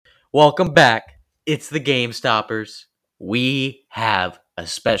Welcome back. It's the Game Stoppers. We have a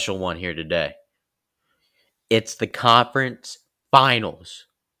special one here today. It's the conference finals.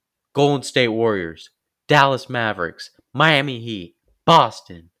 Golden State Warriors, Dallas Mavericks, Miami Heat,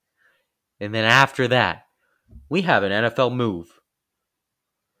 Boston. And then after that, we have an NFL move.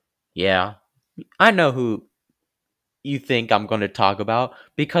 Yeah, I know who you think I'm going to talk about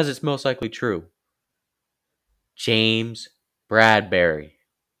because it's most likely true. James Bradberry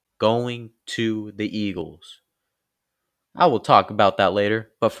going to the Eagles. I will talk about that later,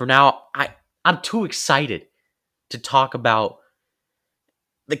 but for now, I'm too excited to talk about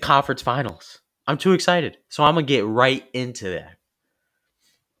the conference finals. I'm too excited. So I'm going to get right into that.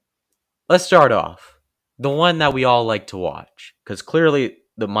 Let's start off. The one that we all like to watch, because clearly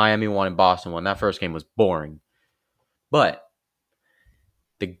the Miami one and Boston one, that first game was boring. But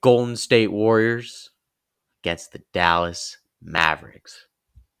the Golden State Warriors against the Dallas Mavericks.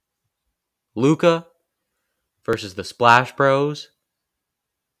 Luka versus the Splash Bros.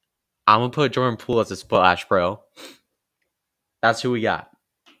 I'm going to put Jordan Poole as a Splash Bro. That's who we got.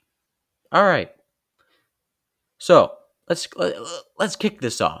 All right. So let's kick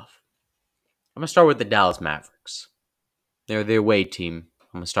this off. I'm gonna start with the Dallas Mavericks. They're the away team.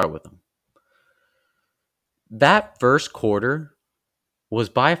 I'm gonna start with them. That first quarter was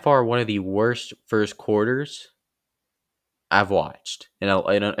by far one of the worst first quarters I've watched in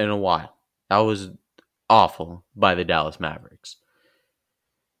a while. That was awful by the Dallas Mavericks.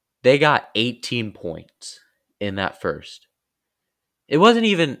 They got 18 points in that first. It wasn't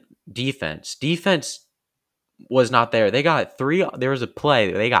even defense. Defense was not there. They got three. There was a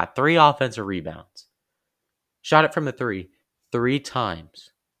play. They got 3 offensive rebounds. Shot it from the three times.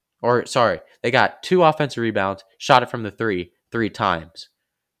 Or, sorry, they got 2 offensive rebounds, shot it from the three times.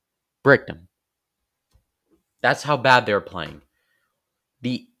 Bricked them. That's how bad they're playing.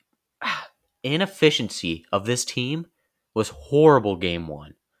 The inefficiency of this team was horrible game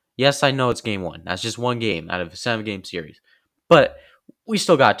 1. Yes, I know it's game 1. That's just one game out of a 7-game series. But we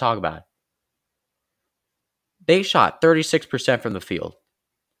still got to talk about it. They shot 36% from the field.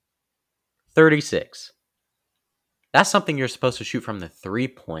 36. That's something you're supposed to shoot from the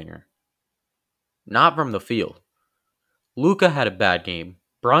three-pointer, not from the field. Luka had a bad game.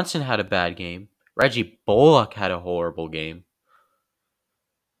 Brunson had a bad game. Reggie Bullock had a horrible game.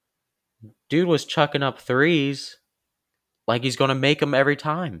 Dude was chucking up threes like he's going to make them every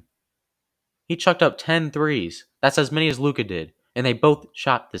time. He chucked up 10 threes. That's as many as Luka did. And they both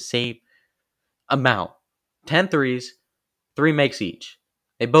shot the same amount. 10 threes, 3 makes each.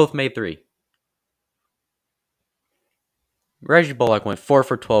 They both made 3. Reggie Bullock went 4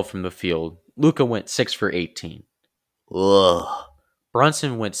 for 12 from the field. Luka went 6 for 18. Ugh.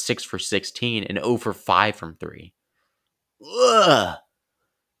 Brunson went 6 for 16 and 0 for 5 from 3. Ugh.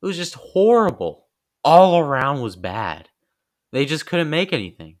 It was just horrible. All around was bad. They just couldn't make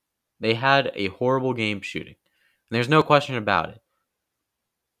anything. They had a horrible game shooting. And there's no question about it.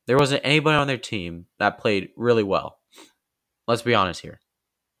 There wasn't anybody on their team that played really well. Let's be honest here.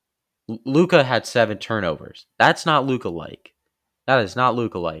 Luka had 7 turnovers. That's not Luka-like. That is not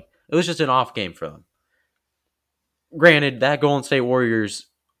Luka-like. It was just an off game for them. Granted, that Golden State Warriors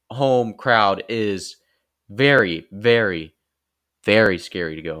home crowd is very, very, very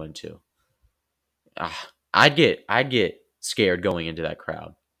scary to go into. I'd get scared going into that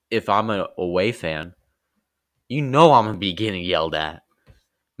crowd. If I'm an away fan, you know I'm going to be getting yelled at.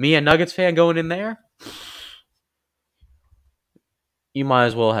 Me, a Nuggets fan, going in there, you might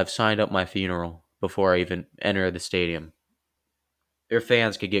as well have signed up my funeral before I even enter the stadium. Their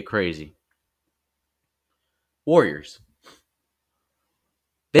fans could get crazy. Warriors.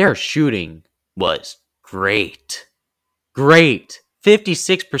 Their shooting was great. Great.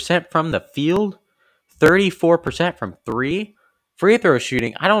 56% from the field, 34% from 3. Free throw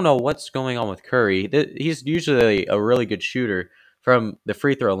shooting, I don't know what's going on with Curry. He's usually a really good shooter from the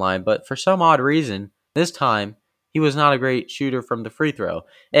free throw line, but for some odd reason, this time, he was not a great shooter from the free throw.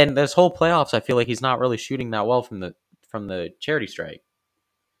 And this whole playoffs, I feel like he's not really shooting that well from the charity stripe.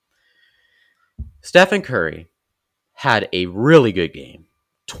 Stephen Curry had a really good game.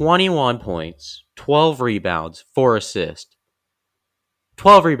 21 points, 12 rebounds, 4 assists.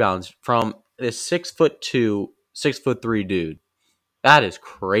 12 rebounds from this 6'2", 6'3" dude. That is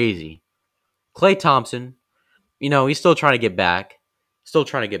crazy. Klay Thompson, he's still trying to get back.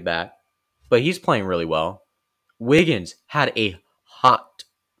 But he's playing really well. Wiggins had a hot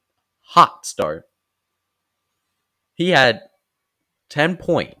start. He had 10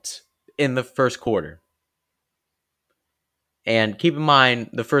 points in the first quarter. And keep in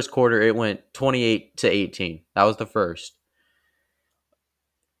mind, the first quarter, it went 28-18. That was the first.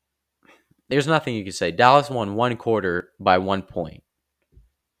 There's nothing you can say. Dallas won one quarter by 1 point.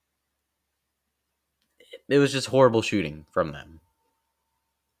 It was just horrible shooting from them.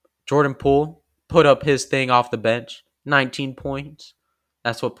 Jordan Poole put up his thing off the bench, 19 points.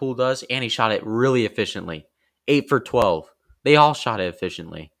 That's what Poole does, and he shot it really efficiently. 8 for 12. They all shot it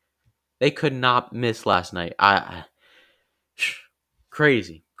efficiently. They could not miss last night.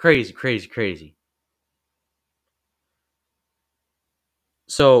 Crazy, crazy, crazy, crazy.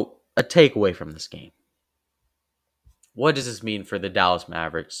 So, a takeaway from this game. What does this mean for the Dallas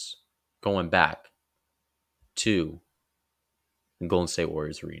Mavericks going back to the Golden State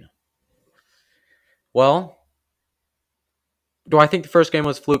Warriors arena? Well, do I think the first game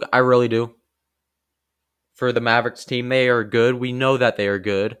was fluke? I really do. For the Mavericks team, they are good. We know that they are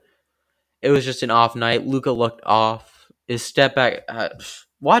good. It was just an off night. Luka looked off. His step back,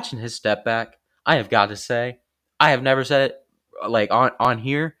 watching his step back, I have got to say, I have never said it like on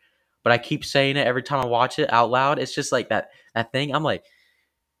here, but I keep saying it every time I watch it out loud. It's just like that thing. I'm like,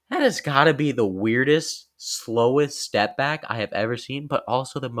 that has got to be the weirdest, slowest step back I have ever seen, but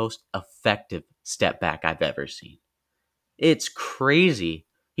also the most effective step back I've ever seen. It's crazy.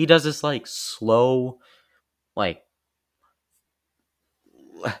 He does this like slow, like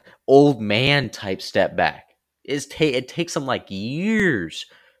old man type step back. It takes him like years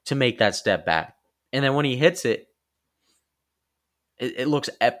to make that step back, and then when he hits it, it looks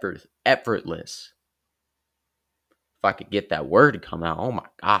effortless. If I could get that word to come out, oh my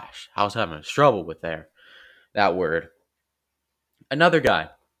gosh, I was having trouble with that word. Another guy,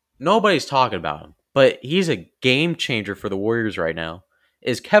 nobody's talking about him, but he's a game changer for the Warriors right now.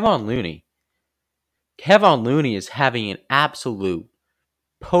 Is Kevon Looney. Kevon Looney is having an absolute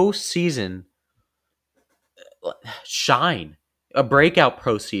postseason shine, a breakout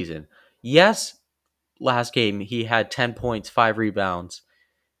postseason. Yes, last game he had 10 points, 5 rebounds,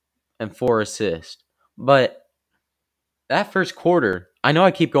 and 4 assists. But that first quarter, I know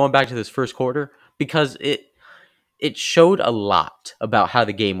I keep going back to this first quarter because it showed a lot about how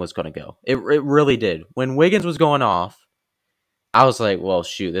the game was going to go. It really did. When Wiggins was going off, I was like, well,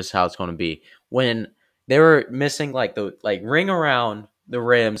 shoot, this is how it's going to be. When they were missing like the ring around the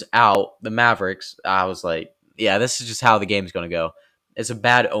rims out, the Mavericks, I was like, yeah, this is just how the game's going to go. It's a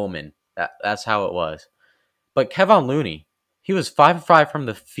bad omen. That's how it was. But Kevon Looney, he was 5 of 5 from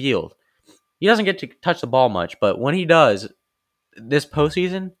the field. He doesn't get to touch the ball much, but when he does this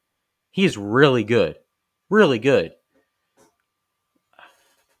postseason, he's really good. Really good.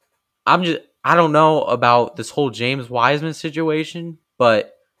 I don't know about this whole James Wiseman situation,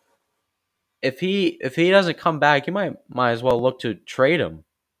 but if he doesn't come back, you might as well look to trade him.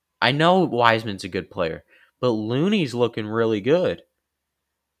 I know Wiseman's a good player, but Looney's looking really good.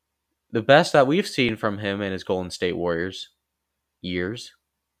 The best that we've seen from him in his Golden State Warriors years.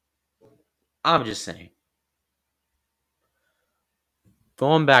 I'm just saying.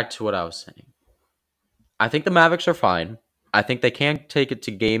 Going back to what I was saying. I think the Mavericks are fine. I think they can take it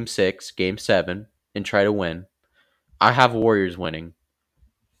to game 6, game 7 and try to win. I have Warriors winning,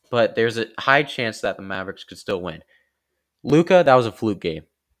 but there's a high chance that the Mavericks could still win. Luka, that was a fluke game.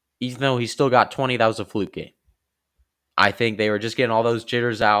 Even though he still got 20, that was a fluke game. I think they were just getting all those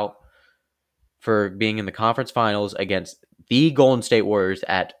jitters out for being in the conference finals against the Golden State Warriors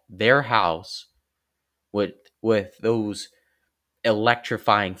at their house with those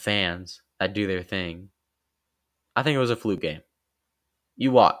electrifying fans that do their thing. I think it was a fluke game.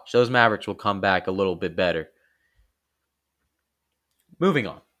 You watch. Those Mavericks will come back a little bit better. Moving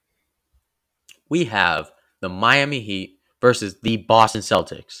on. We have the Miami Heat versus the Boston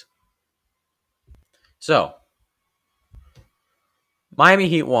Celtics. So, Miami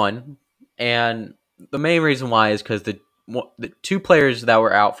Heat won, and the main reason why is because the 2 players that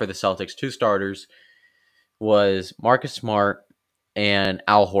were out for the Celtics, 2 starters, was Marcus Smart and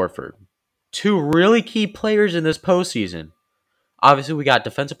Al Horford. 2 really key players in this postseason. Obviously, we got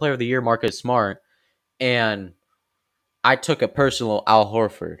Defensive Player of the Year Marcus Smart, and I took a personal Al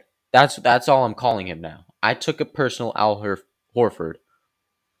Horford. That's all I'm calling him now. I took a personal Al Horford.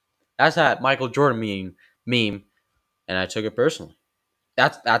 That's that Michael Jordan meme, and I took it personally.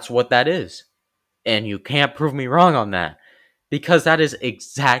 That's what that is. And you can't prove me wrong on that. Because that is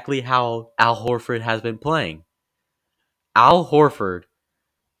exactly how Al Horford has been playing. Al Horford,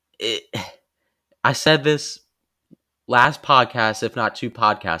 I said this last podcast, if not 2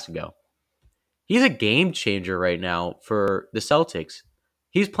 podcasts ago. He's a game changer right now for the Celtics.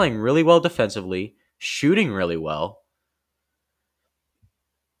 He's playing really well defensively, shooting really well.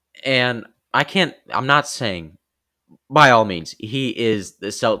 And I'm not saying, by all means, he is the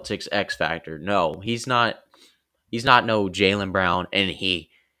Celtics X factor. No, he's not no Jaylen Brown, and he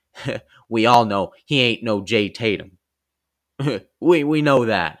We all know he ain't no Jay Tatum. we know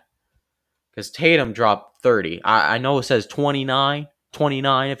that. Because Tatum dropped 30. I know it says 29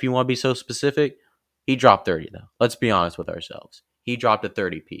 if you want to be so specific. He dropped 30, though. Let's be honest with ourselves. He dropped a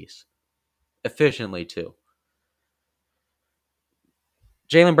 30 piece. Efficiently, too.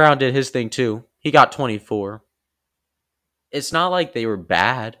 Jaylen Brown did his thing, too. He got 24. It's not like they were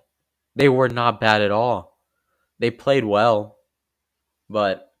bad. They were not bad at all. They played well.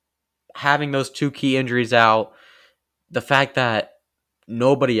 But having those two key injuries out, the fact that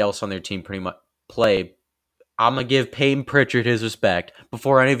nobody else on their team pretty much played, I'm going to give Peyton Pritchard his respect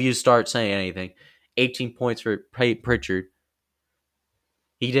before any of you start saying anything. 18 points for Peyton Pritchard.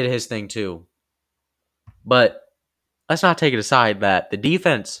 He did his thing too. But let's not take it aside that the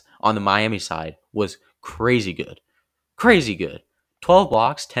defense on the Miami side was crazy good. Crazy good. 12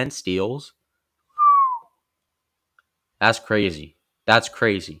 blocks, 10 steals. That's crazy. That's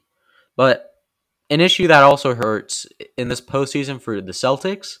crazy. But an issue that also hurts in this postseason for the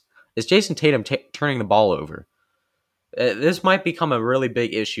Celtics is Jason Tatum turning the ball over. This might become a really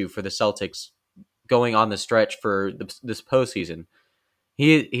big issue for the Celtics going on the stretch for this postseason.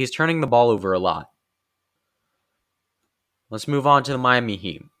 He's turning the ball over a lot. Let's move on to the Miami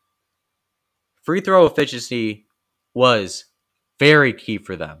Heat. Free throw efficiency was very key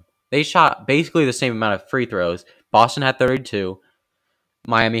for them. They shot basically the same amount of free throws. Boston had 32.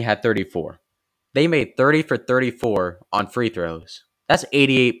 Miami had 34. They made 30 for 34 on free throws. That's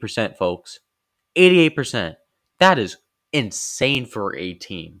 88%, folks. 88%. That is insane for a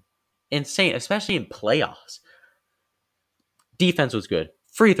team. Insane, especially in playoffs. Defense was good.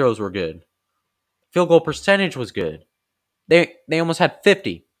 Free throws were good. Field goal percentage was good. They almost had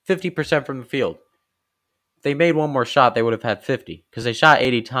 50% from the field. If they made one more shot, they would have had 50 because they shot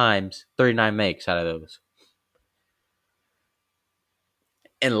 80 times, 39 makes out of those.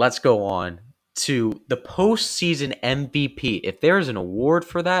 And let's go on to the postseason MVP. If there is an award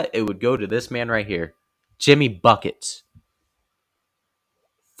for that, it would go to this man right here, Jimmy Buckets.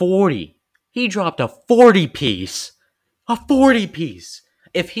 40. He dropped a 40 piece. A 40 piece.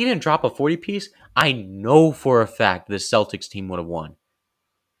 If he didn't drop a 40 piece, I know for a fact the Celtics team would have won.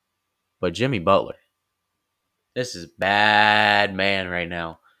 But Jimmy Butler, this is bad man right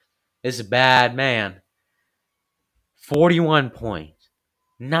now. This is bad man. 41 points,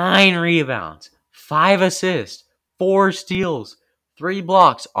 9 rebounds, 5 assists, 4 steals, 3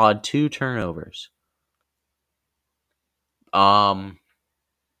 blocks on 2 turnovers. What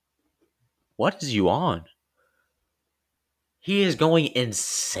is you on? He is going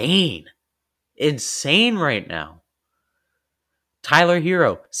insane. Insane right now. Tyler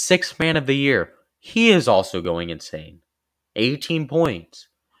Hero, 6th man of the year. He is also going insane. 18 points.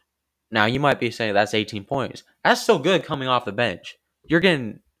 Now, you might be saying that's 18 points. That's still good coming off the bench. You're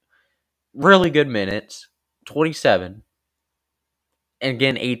getting really good minutes, 27, and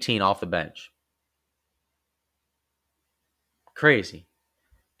getting 18 off the bench. Crazy.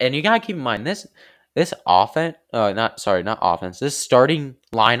 And you got to keep in mind, this offense, not offense, this starting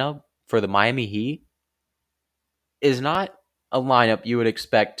lineup for the Miami Heat is not a lineup you would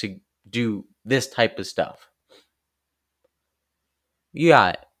expect to do this type of stuff. You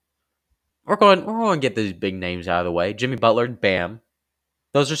got, we're going to get these big names out of the way. Jimmy Butler, Bam.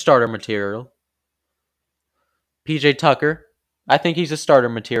 Those are starter material. PJ Tucker, I think he's a starter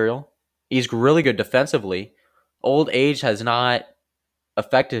material. He's really good defensively. Old age has not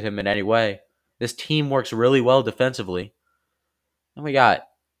affected him in any way. This team works really well defensively. And we got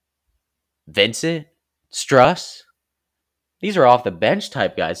Vincent, Struss. These are off the bench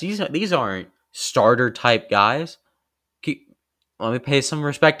type guys. These aren't starter type guys. Let me pay some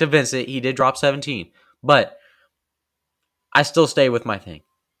respect to Vincent. He did drop 17. But I still stay with my thing.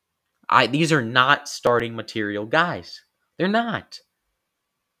 These are not starting material guys. They're not.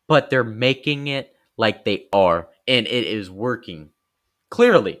 But they're making it like they are. And it is working.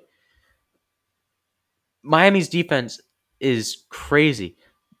 Clearly. Miami's defense is crazy.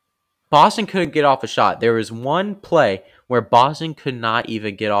 Boston couldn't get off a shot. There was one play where Boston could not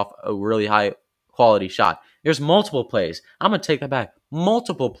even get off a really high quality shot. There's multiple plays. I'm going to take that back.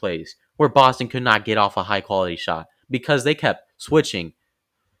 Multiple plays where Boston could not get off a high quality shot because they kept switching.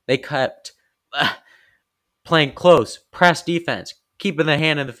 They kept playing close, press defense, keeping the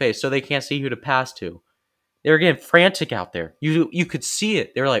hand in the face so they can't see who to pass to. They were getting frantic out there. You could see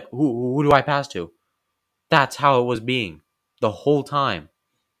it. They were like, who do I pass to? That's how it was being the whole time.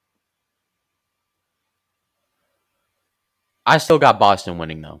 I still got Boston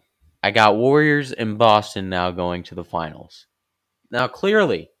winning, though. I got Warriors and Boston now going to the finals. Now,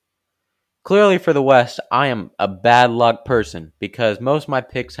 clearly, Clearly for the West, I am a bad luck person because most of my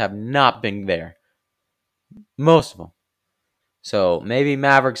picks have not been there. Most of them. So maybe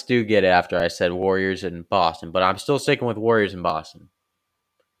Mavericks do get it after I said Warriors and Boston, but I'm still sticking with Warriors and Boston.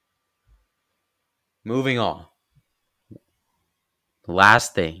 Moving on.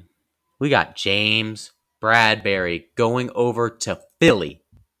 Last thing. We got James Bradberry going over to Philly.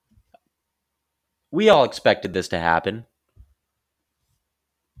 We all expected this to happen.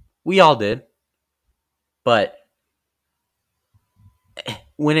 We all did. But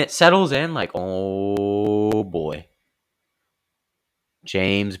when it settles in, like, oh boy.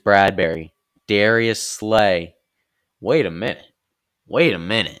 James Bradberry, Darius Slay. Wait a minute. Wait a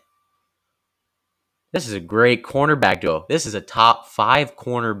minute. This is a great cornerback duo. This is a top 5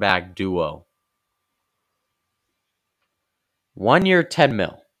 cornerback duo. 1 year, 10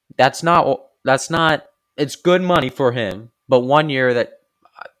 mil. That's not, it's good money for him, but 1 year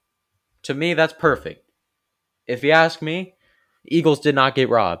to me, that's perfect. If you ask me, Eagles did not get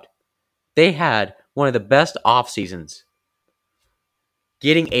robbed. They had one of the best off seasons.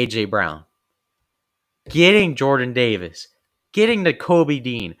 Getting A.J. Brown, getting Jordan Davis, getting Kobe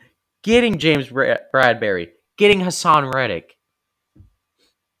Dean, getting James Bradberry, getting Hassan Reddick.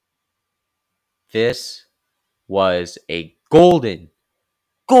 This was a golden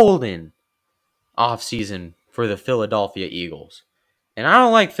offseason for the Philadelphia Eagles. And I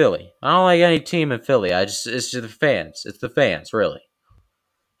don't like Philly. I don't like any team in Philly. It's just the fans. It's the fans, really.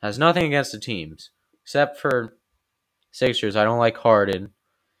 Has nothing against the teams. Except for Sixers. I don't like Harden.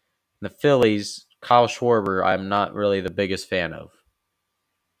 The Phillies, Kyle Schwarber, I'm not really the biggest fan of.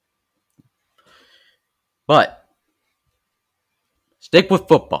 But stick with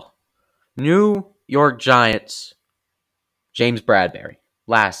football. New York Giants, James Bradberry,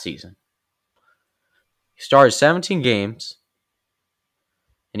 last season. He started 17 games,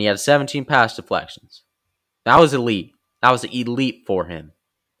 and he had 17 pass deflections. That was elite. That was elite for him.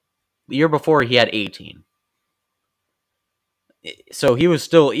 The year before, he had 18. So he was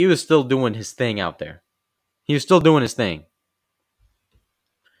still doing his thing out there. He was still doing his thing.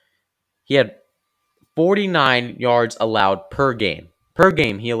 He had 49 yards allowed per game. Per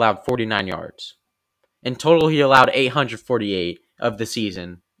game, he allowed 49 yards. In total, he allowed 848 of the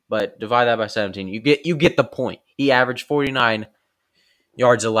season, but divide that by 17. You get the point. He averaged 49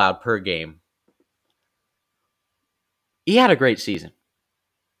 yards allowed per game. He had a great season.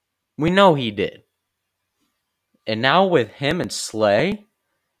 We know he did. And now with him and Slay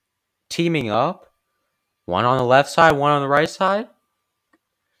teaming up, one on the left side, one on the right side,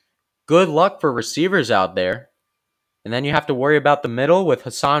 good luck for receivers out there. And then you have to worry about the middle with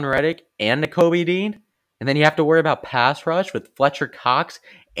Hassan Reddick and Kobe Dean. And then you have to worry about pass rush with Fletcher Cox.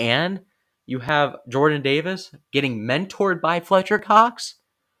 And you have Jordan Davis getting mentored by Fletcher Cox.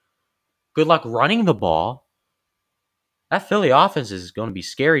 Good luck running the ball. That Philly offense is going to be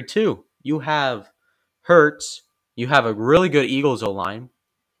scary too. You have Hurts. You have a really good Eagles O-line.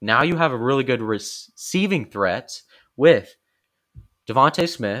 Now you have a really good receiving threat with Devontae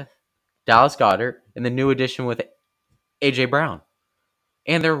Smith, Dallas Goedert, and the new addition with A.J. Brown.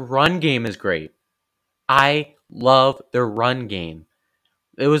 And their run game is great. I love their run game.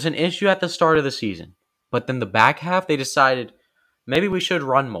 It was an issue at the start of the season. But then the back half, they decided maybe we should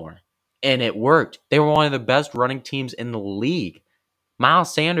run more. And it worked. They were one of the best running teams in the league.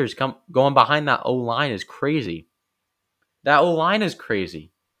 Miles Sanders going behind that O-line is crazy. That O-line is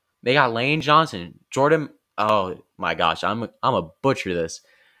crazy. They got Lane Johnson, Jordan. Oh my gosh, I'm a butcher this.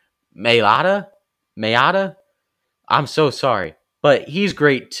 Mayada. I'm so sorry, but he's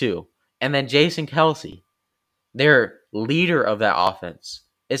great too. And then Jason Kelsey, their leader of that offense.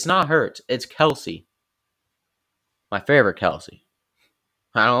 It's not Hurts, it's Kelsey. My favorite Kelsey.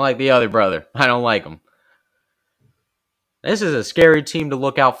 I don't like the other brother. I don't like him. This is a scary team to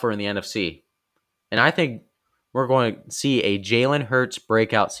look out for in the NFC. And I think we're going to see a Jalen Hurts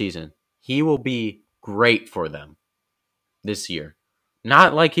breakout season. He will be great for them this year.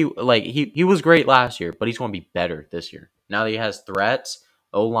 Not like he was great last year, but he's going to be better this year. Now that he has threats,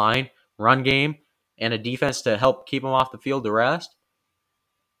 O-line, run game, and a defense to help keep him off the field to rest.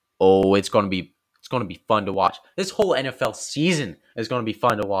 Oh, it's going to be fun to watch. This whole NFL season is going to be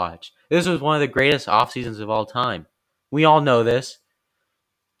fun to watch. This was one of the greatest off seasons of all time. We all know this.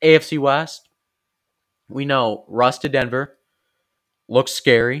 AFC West. We know Russ to Denver. Looks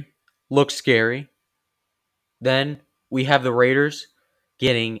scary. Then we have the Raiders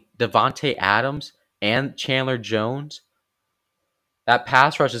getting Devontae Adams and Chandler Jones. That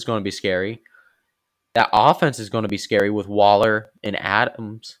pass rush is going to be scary. That offense is going to be scary with Waller and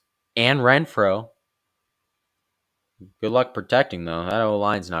Adams and Renfro. Good luck protecting, though. That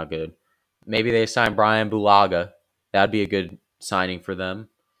O-line's not good. Maybe they sign Brian Bulaga. That'd be a good signing for them.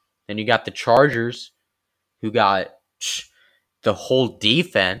 Then you got the Chargers, who got the whole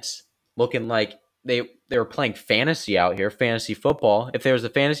defense looking like they were playing fantasy out here, fantasy football. If there was a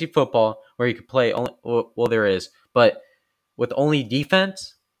fantasy football where you could play only, well, there is, but with only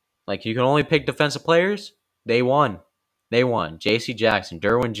defense, like you can only pick defensive players, they won. They won. J.C. Jackson,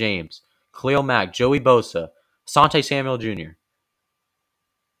 Derwin James, Khalil Mack, Joey Bosa, Asante Samuel Jr.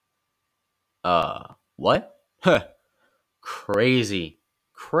 What? Crazy,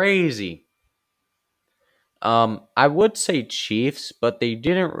 crazy. I would say Chiefs, but they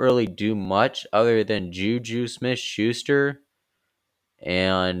didn't really do much other than Juju Smith-Schuster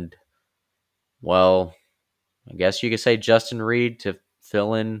and, well, I guess you could say Justin Reed to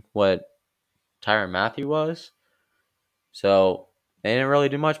fill in what Tyrann Mathieu was. So they didn't really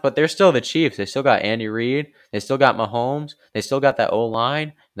do much, but they're still the Chiefs. They still got Andy Reid. They still got Mahomes. They still got that O-line,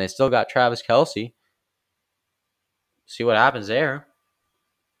 and they still got Travis Kelce. See what happens there.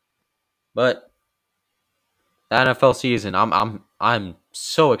 But the NFL season, I'm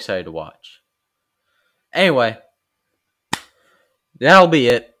so excited to watch. Anyway, that'll be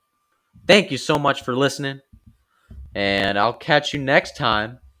it. Thank you so much for listening, and I'll catch you next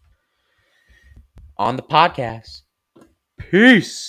time on the podcast. Peace.